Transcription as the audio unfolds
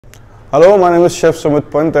Hello, my name is Chef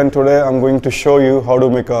Sumit Pant and today I'm going to show you how to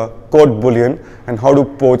make a Court-Bouillon and how to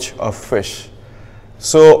poach a fish.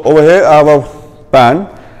 So over here I have a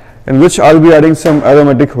pan in which I'll be adding some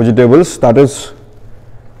aromatic vegetables, that is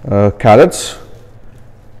carrots,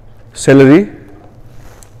 celery,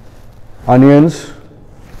 onions,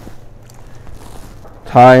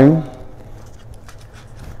 thyme,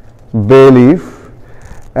 bay leaf,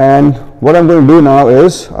 and what I'm going to do now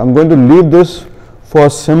is I'm going to leave this for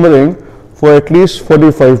simmering for at least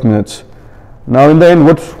 45 minutes. Now in the end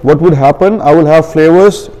what would happen, I will have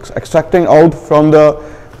flavors extracting out from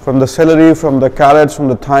the celery, from the carrots, from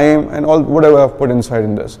the thyme and all whatever I've put inside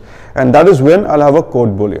in this, and that is when I'll have a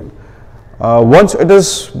Court-Bouillon. Once it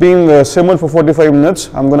is being simmered for 45 minutes,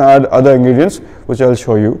 I'm going to add other ingredients which I'll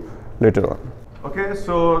show you later on. Okay,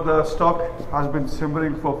 so the stock has been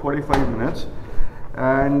simmering for 45 minutes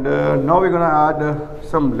and now we're going to add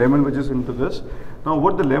some lemon wedges into this. Now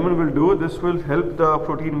what the lemon will do, this will help the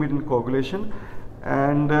protein meat in coagulation,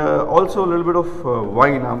 and also a little bit of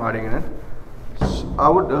wine I'm adding in it. So I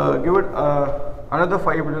would give it another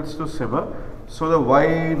 5 minutes to simmer, so the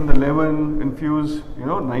wine, the lemon infuse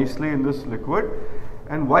nicely in this liquid.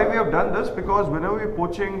 And why we have done this, because whenever we're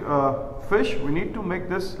poaching fish, we need to make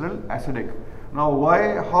this little acidic. Now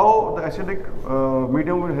how the acidic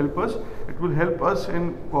medium will help us? It will help us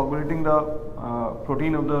in coagulating the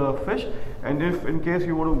protein of the fish, and if in case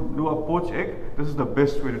you want to do a poached egg, this is the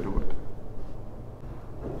best way to do it.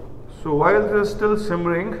 So while this is still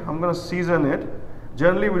simmering, I'm going to season it.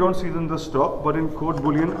 Generally we don't season the stock, but in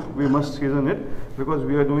Court-Bouillon we must season it because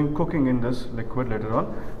we are doing cooking in this liquid later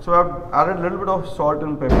on. So I've added a little bit of salt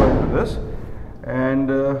and pepper into this, and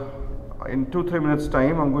in 2-3 minutes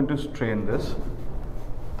time I'm going to strain this.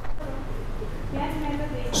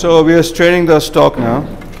 So we are straining the stock now,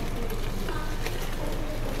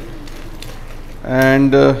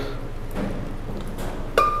 and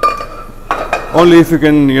only if you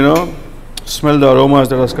can smell the aromas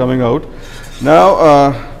that is coming out.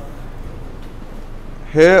 Now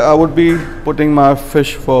here I would be putting my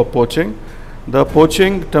fish for poaching. The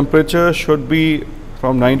poaching temperature should be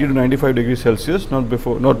from 90 to 95 degrees Celsius,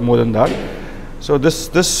 not more than that. So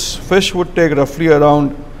this fish would take roughly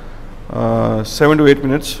around 7 to 8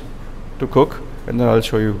 minutes to cook, and then I'll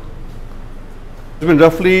show you. It's been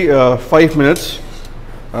roughly 5 minutes.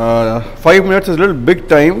 5 minutes is a little big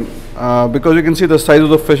time because you can see the size of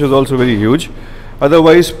the fish is also very huge.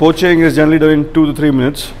 Otherwise poaching is generally done in 2 to 3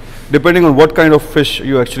 minutes depending on what kind of fish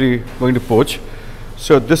you're actually going to poach.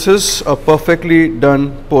 So this is a perfectly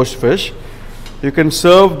done poached fish. You can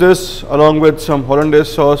serve this along with some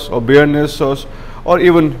hollandaise sauce or béarnaise sauce or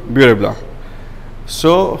even beurre blanc.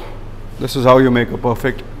 So this is how you make a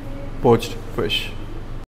perfect poached fish.